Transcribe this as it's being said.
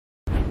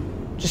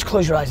Just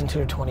close your eyes until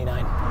you're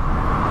 29.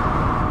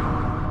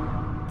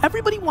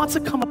 Everybody wants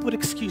to come up with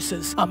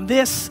excuses. I'm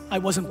this, I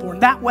wasn't born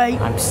that way.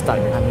 I'm stuck,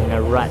 I'm in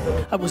a rut.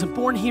 I wasn't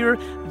born here,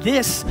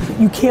 this.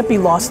 You can't be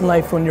lost in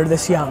life when you're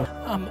this young.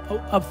 I'm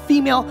a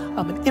female,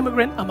 I'm an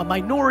immigrant, I'm a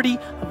minority,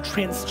 I'm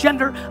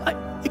transgender.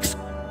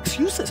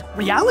 Excuses.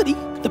 Reality,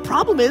 the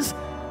problem is,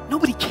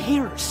 nobody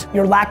cares.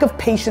 Your lack of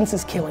patience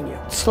is killing you.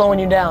 It's slowing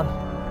you down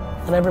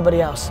and everybody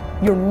else.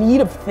 Your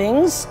need of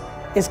things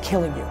is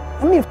killing you.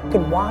 I don't need a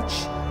fucking watch,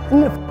 I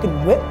don't need a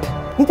fucking whip.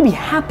 You need to be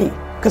happy.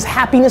 Because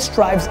happiness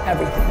drives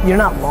everything. You're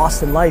not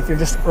lost in life, you're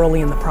just early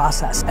in the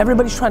process.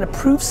 Everybody's trying to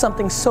prove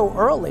something so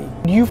early.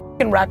 Do you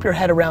fucking wrap your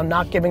head around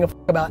not giving a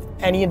fuck about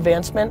any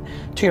advancement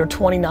till you're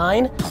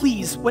 29?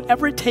 Please,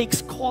 whatever it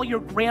takes, call your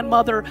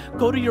grandmother,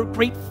 go to your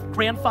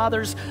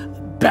great-grandfather's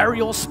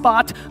burial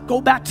spot, go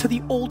back to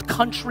the old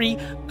country,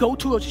 go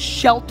to a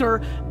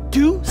shelter,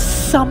 do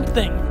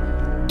something.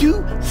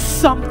 Do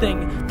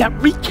something that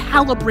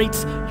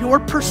recalibrates your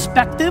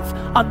perspective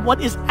on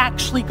what is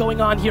actually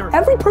going on here.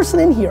 Every person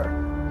in here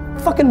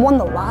fucking won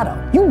the lotto.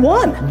 You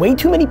won. Way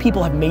too many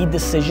people have made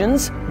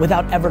decisions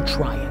without ever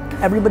trying.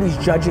 Everybody's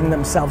judging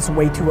themselves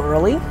way too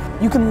early.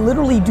 You can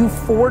literally do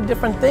 4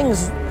 different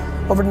things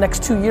over the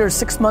next 2 years,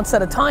 6 months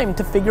at a time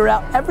to figure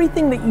out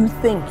everything that you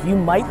think you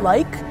might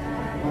like,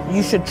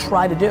 you should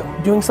try to do.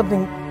 Doing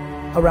something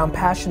around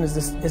passion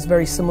is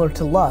very similar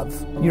to love.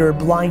 You're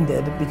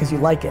blinded because you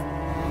like it.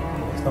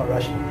 It's not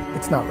rational.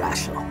 It's not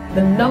rational.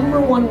 The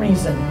 #1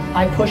 reason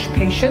I push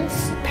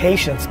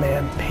patience,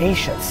 man,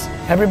 patience.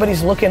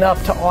 Everybody's looking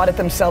up to audit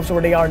themselves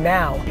where they are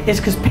now, is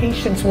because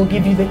patience will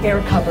give you the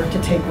air cover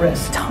to take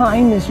risks.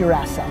 Time is your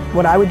asset.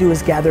 What I would do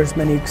is gather as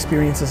many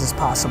experiences as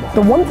possible.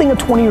 The one thing a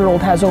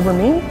 20-year-old has over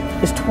me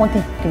is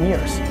 20 fucking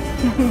years.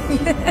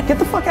 Get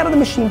the fuck out of the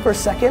machine for a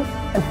second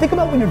and think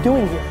about what you're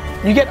doing here.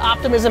 You get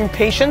optimism and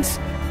patience,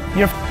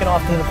 you're fucking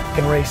off to the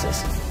fucking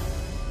races.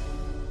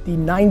 The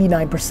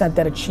 99%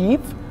 that achieve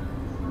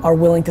are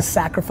willing to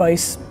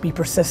sacrifice, be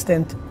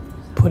persistent,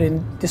 put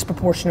in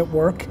disproportionate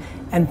work,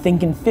 and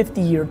think in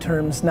 50-year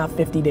terms, not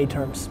 50-day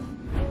terms.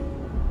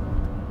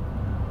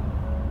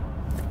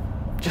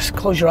 Just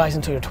close your eyes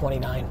until you're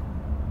 29.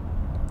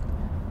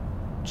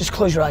 Just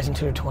close your eyes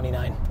until you're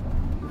 29.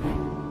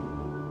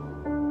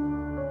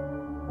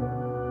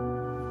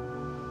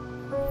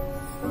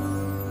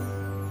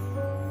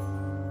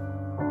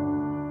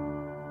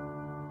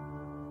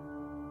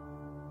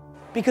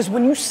 Because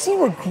when you see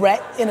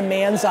regret in a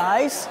man's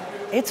eyes,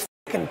 it's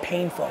fucking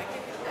painful.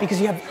 Because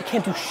you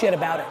can't do shit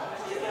about it.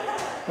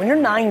 When you're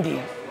 90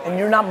 and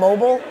you're not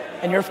mobile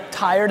and you're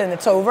tired and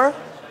it's over,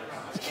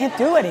 you can't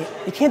do it.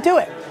 You can't do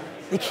it.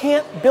 You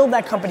can't build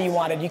that company you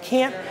wanted. You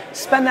can't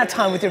spend that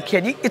time with your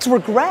kid. It's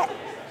regret.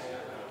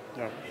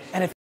 Yeah.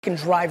 And it fucking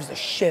drives the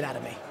shit out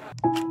of me.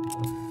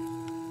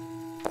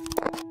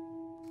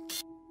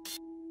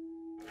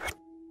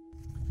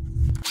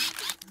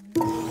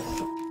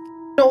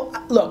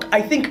 Look,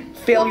 I think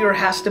failure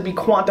has to be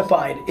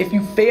quantified. If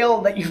you fail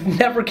that you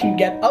never can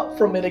get up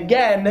from it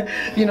again,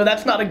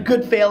 that's not a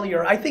good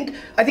failure. I think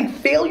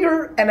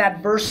failure and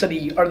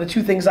adversity are the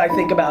 2 things I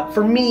think about.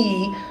 For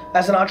me,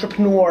 as an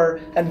entrepreneur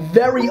and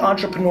very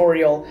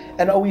entrepreneurial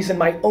and always in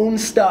my own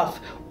stuff,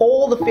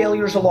 all the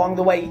failures along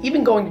the way,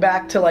 even going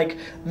back to like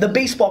the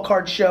baseball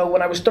card show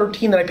when I was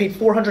 13 that I paid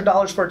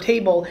 $400 for a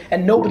table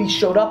and nobody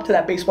showed up to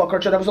that baseball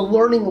card show. That was a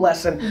learning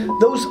lesson.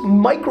 Those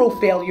micro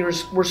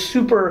failures were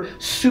super,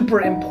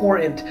 super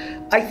important.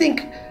 I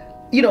think,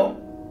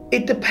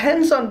 it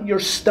depends on your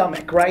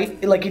stomach,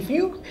 right? Like if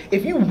you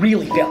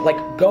really fail,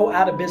 like go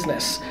out of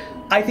business,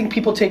 I think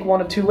people take one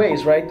of 2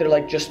 ways, right? They're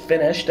like just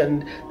finished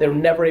and they're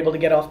never able to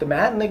get off the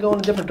mat and they go in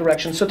a different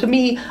direction. So to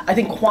me, I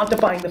think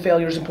quantifying the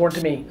failure is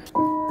important to me.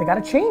 They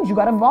gotta change, you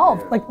gotta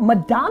evolve. Like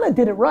Madonna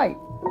did it right.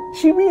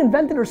 She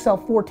reinvented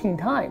herself 14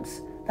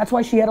 times. That's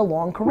why she had a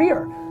long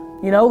career.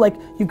 Like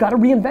you've gotta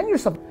reinvent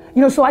yourself.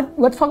 So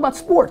let's talk about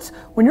sports.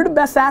 When you're the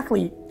best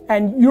athlete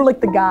and you're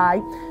like the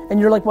guy and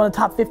you're like one of the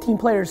top 15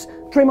 players,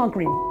 Draymond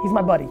Green, he's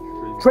my buddy.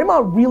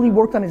 Draymond really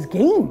worked on his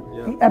game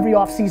every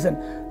offseason.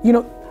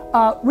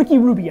 Ricky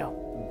Rubio,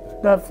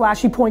 the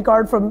flashy point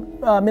guard from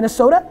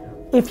Minnesota,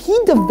 if he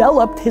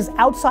developed his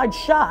outside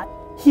shot,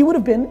 he would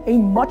have been a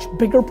much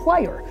bigger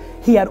player.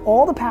 He had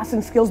all the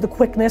passing skills, the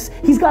quickness,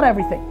 he's got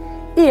everything.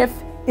 If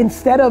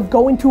instead of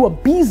going to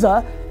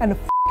Ibiza and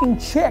f***ing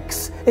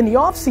chicks in the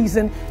off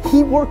season,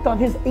 he worked on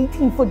his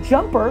 18-foot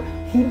jumper,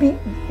 he'd be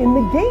in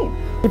the game.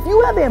 If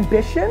you have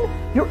ambition,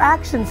 your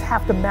actions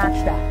have to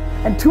match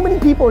that. And too many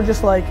people are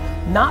just like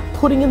not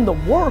putting in the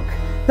work.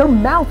 Their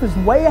mouth is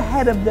way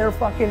ahead of their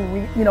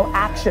fucking,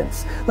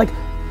 actions. Like,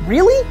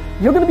 really?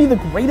 You're gonna be the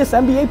greatest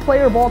NBA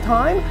player of all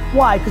time?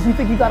 Why? Because you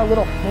think you got a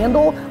little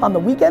handle on the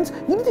weekends?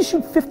 You need to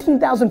shoot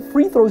 15,000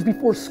 free throws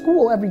before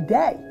school every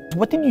day.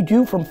 What did you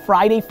do from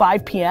Friday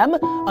 5 p.m.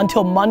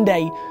 until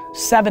Monday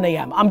 7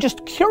 a.m.? I'm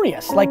just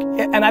curious, like,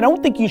 and I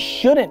don't think you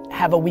shouldn't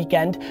have a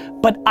weekend,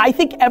 but I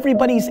think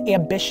everybody's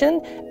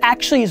ambition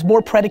actually is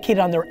more predicated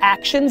on their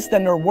actions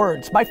than their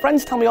words. My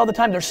friends tell me all the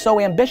time they're so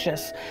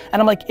ambitious,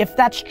 and I'm like, if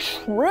that's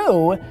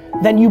true,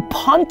 then you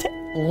punt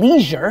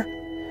leisure,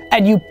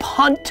 and you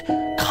punt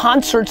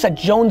concerts at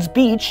Jones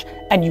Beach,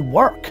 and you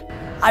work.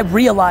 I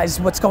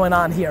realize what's going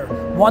on here.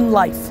 One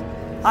life.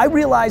 I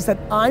realize that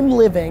I'm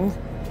living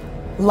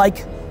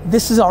like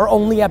this is our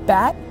only at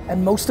bat,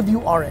 and most of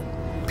you aren't.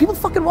 People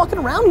fucking walking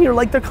around here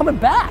like they're coming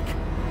back.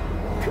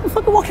 People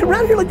fucking walking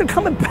around here like they're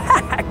coming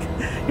back.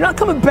 You're not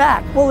coming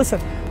back. Well,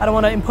 listen, I don't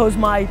want to impose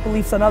my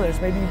beliefs on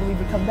others. Maybe you believe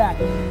you come back.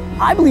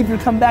 I believe you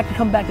come back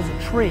as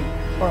a tree,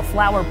 or a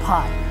flower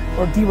pot,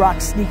 or D-Rock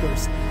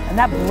sneakers, and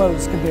that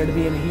blows compared to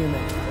being a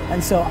human.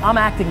 And so I'm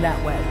acting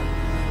that way.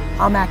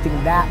 I'm acting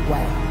that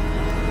way.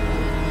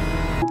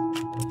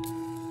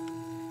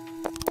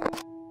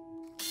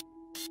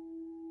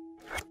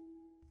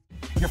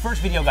 Your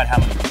first video got how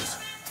many views?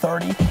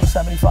 30,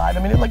 75. I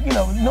mean, like, you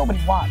know, nobody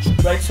watched.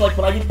 Right? So like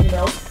when I get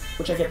emails,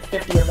 which I get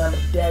 50 of them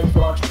a day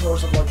from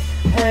entrepreneurs, I'm like,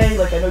 hey,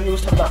 like I know you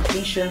always talk about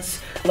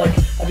patience. Like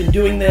I've been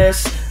doing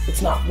this,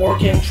 it's not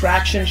working,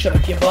 traction, should I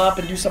give up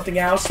and do something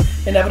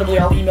else? Inevitably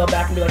I'll email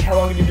back and be like, how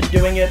long have you been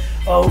doing it?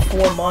 Oh,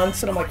 4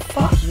 months. And I'm like,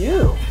 fuck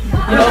you.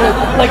 You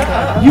know,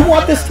 like you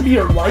want this to be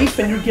your life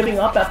and you're giving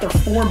up after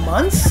 4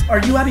 months? Are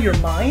you out of your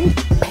mind?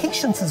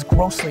 Patience is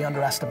grossly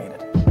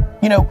underestimated.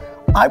 You know,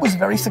 I was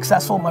very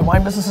successful, my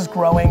wine business is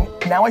growing.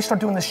 Now I start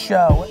doing this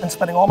show and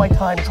spending all my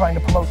time trying to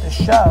promote this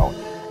show,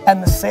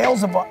 and the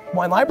sales of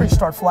Wine Library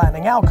start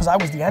flattening out because I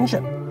was the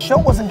engine. The show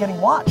wasn't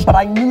getting watched, but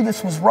I knew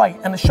this was right,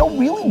 and the show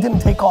really didn't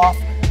take off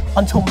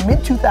until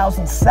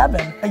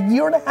mid-2007, a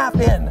year and a half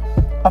in,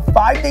 of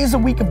 5 days a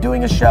week of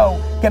doing a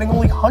show, getting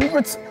only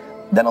hundreds,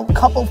 then a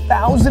couple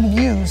thousand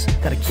views.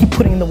 Gotta keep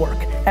putting in the work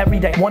every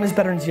day. 1 is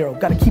better than 0.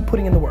 Gotta keep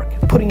putting in the work,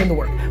 putting in the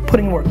work,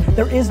 putting in the work.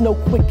 There is no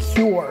quick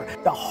cure.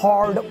 The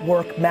hard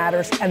work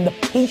matters, and the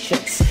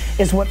patience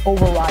is what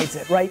overrides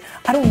it, right?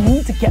 I don't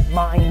need to get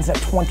mines at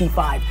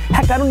 25.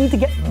 Heck, I don't need to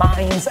get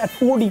mines at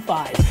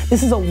 45.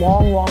 This is a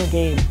long, long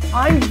game.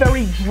 I'm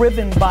very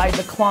driven by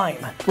the climb,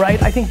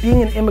 right? I think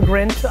being an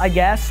immigrant, I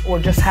guess, or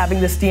just having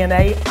this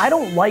DNA, I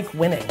don't like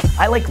winning.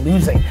 I like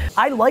losing.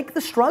 I like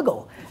the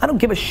struggle. I don't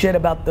give a shit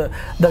about the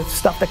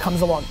stuff that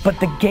comes along, but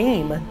the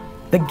game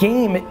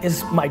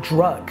is my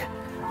drug.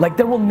 Like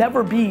there will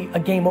never be a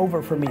game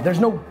over for me. There's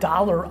no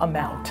dollar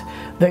amount.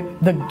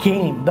 The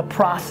game, the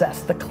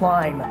process, the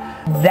climb,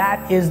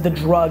 that is the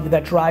drug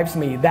that drives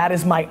me. That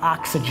is my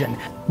oxygen.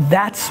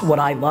 That's what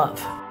I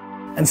love.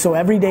 And so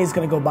every day is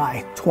gonna go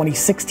by.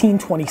 2016,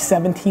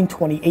 2017,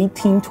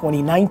 2018,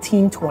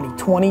 2019,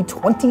 2020,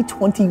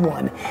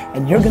 2021.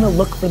 And you're gonna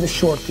look for the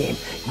short game.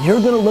 You're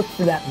gonna look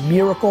for that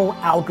miracle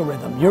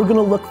algorithm. You're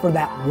gonna look for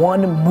that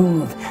one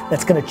move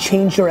that's gonna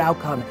change your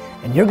outcome.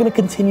 And you're gonna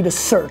continue to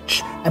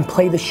search and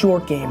play the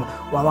short game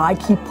while I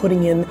keep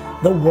putting in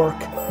the work,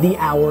 the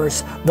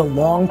hours, the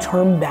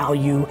long-term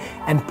value,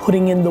 and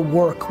putting in the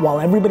work while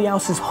everybody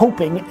else is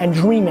hoping and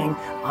dreaming.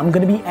 I'm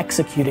gonna be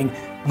executing.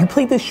 You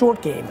play this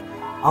short game,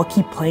 I'll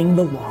keep playing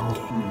the long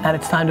game. And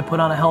it's time to put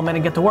on a helmet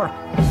and get to work.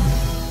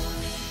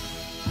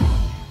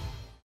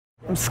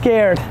 I'm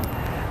scared.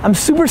 I'm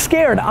super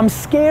scared. I'm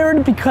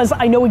scared because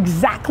I know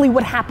exactly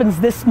what happens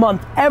this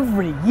month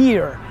every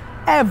year.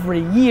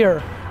 Every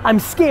year. I'm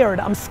scared.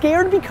 I'm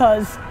scared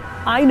because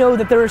I know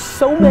that there are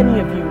so many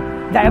of you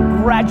that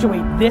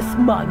graduate this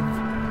month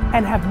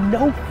and have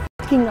no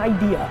fucking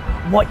idea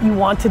what you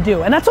want to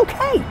do. And that's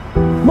okay.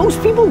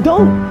 Most people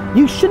don't.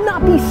 You should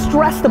not be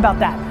stressed about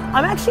that.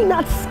 I'm actually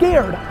not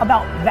scared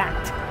about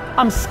that.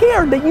 I'm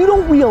scared that you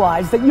don't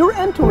realize that you're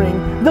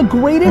entering the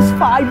greatest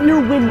 5-year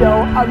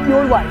window of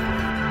your life.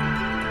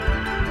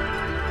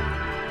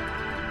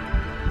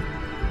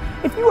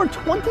 If you are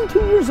 22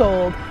 years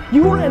old,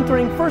 you are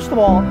entering, first of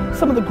all,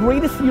 some of the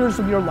greatest years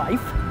of your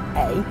life,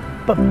 A,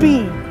 but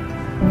B,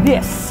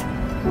 this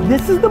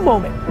is the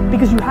moment,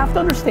 because you have to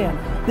understand,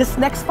 this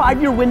next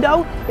 5-year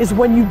window is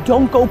when you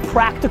don't go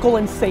practical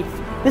and safe.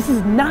 This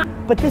is not,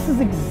 but this is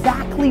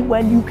exactly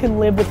when you can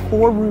live with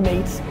 4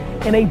 roommates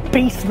in a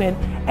basement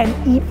and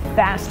eat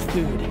fast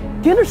food.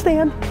 Do you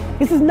understand?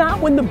 This is not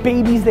when the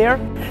baby's there.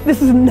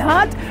 This is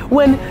not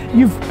when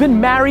you've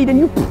been married and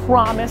you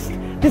promised.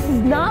 This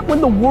is not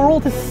when the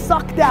world has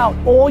sucked out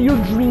all your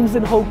dreams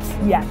and hopes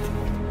yet.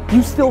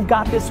 You still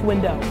got this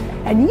window.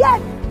 And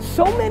yet,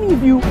 so many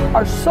of you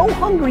are so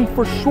hungry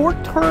for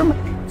short-term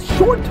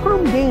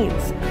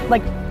gains.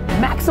 Like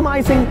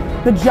maximizing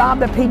the job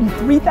that paid you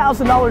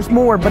 $3,000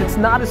 more, but it's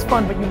not as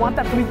fun, but you want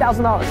that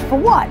 $3,000. For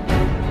what?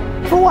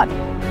 For what?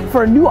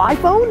 For a new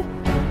iPhone?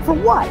 For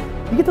what?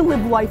 You get to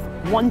live life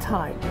one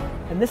time.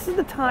 And this is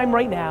the time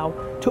right now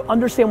to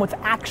understand what's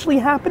actually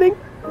happening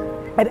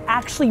and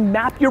actually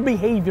map your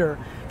behavior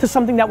to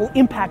something that will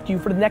impact you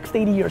for the next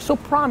 80 years. So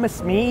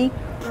promise me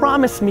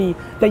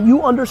that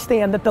you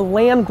understand that the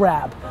land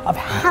grab of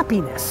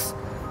happiness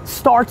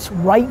starts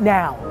right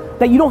now.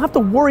 that you don't have to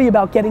worry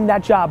about getting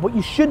that job. What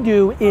you should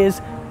do is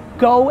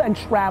go and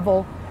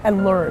travel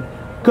and learn.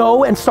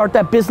 Go and start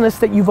that business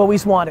that you've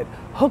always wanted.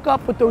 Hook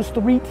up with those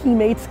 3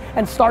 teammates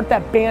and start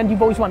that band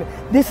you've always wanted.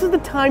 This is the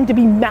time to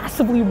be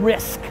massively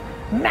risk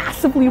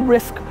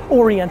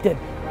oriented.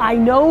 I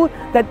know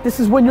that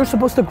this is when you're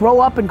supposed to grow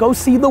up and go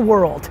see the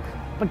world,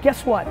 but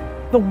guess what?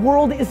 The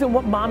world isn't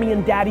what mommy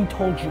and daddy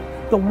told you.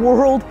 The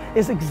world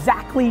is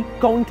exactly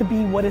going to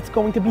be what it's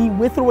going to be,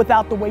 with or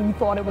without the way you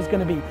thought it was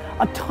gonna be.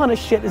 A ton of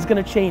shit is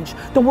gonna change.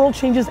 The world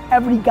changes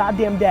every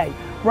goddamn day.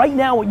 Right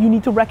now, what you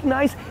need to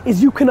recognize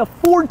is you can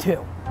afford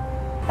to.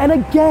 And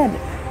again,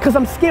 because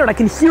I'm scared, I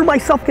can hear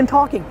myself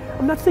talking.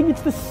 I'm not saying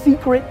it's the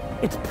secret,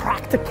 it's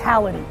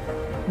practicality.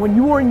 When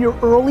you are in your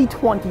early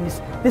 20s,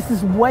 this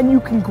is when you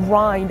can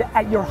grind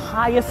at your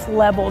highest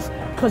levels,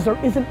 because there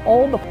isn't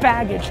all the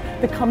baggage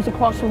that comes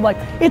across from life.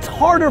 It's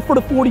harder for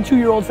the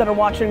 42-year-olds that are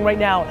watching right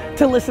now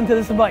to listen to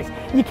this advice.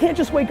 You can't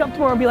just wake up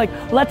tomorrow and be like,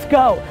 let's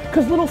go.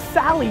 Because little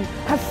Sally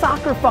has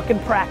soccer fucking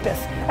practice.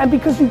 And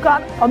because you've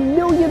got a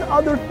million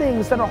other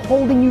things that are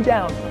holding you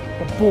down.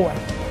 But boy,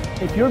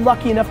 if you're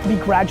lucky enough to be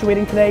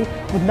graduating today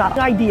with not an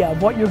idea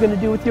of what you're gonna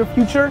do with your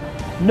future,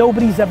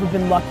 nobody's ever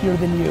been luckier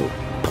than you.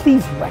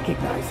 Please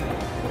recognize it.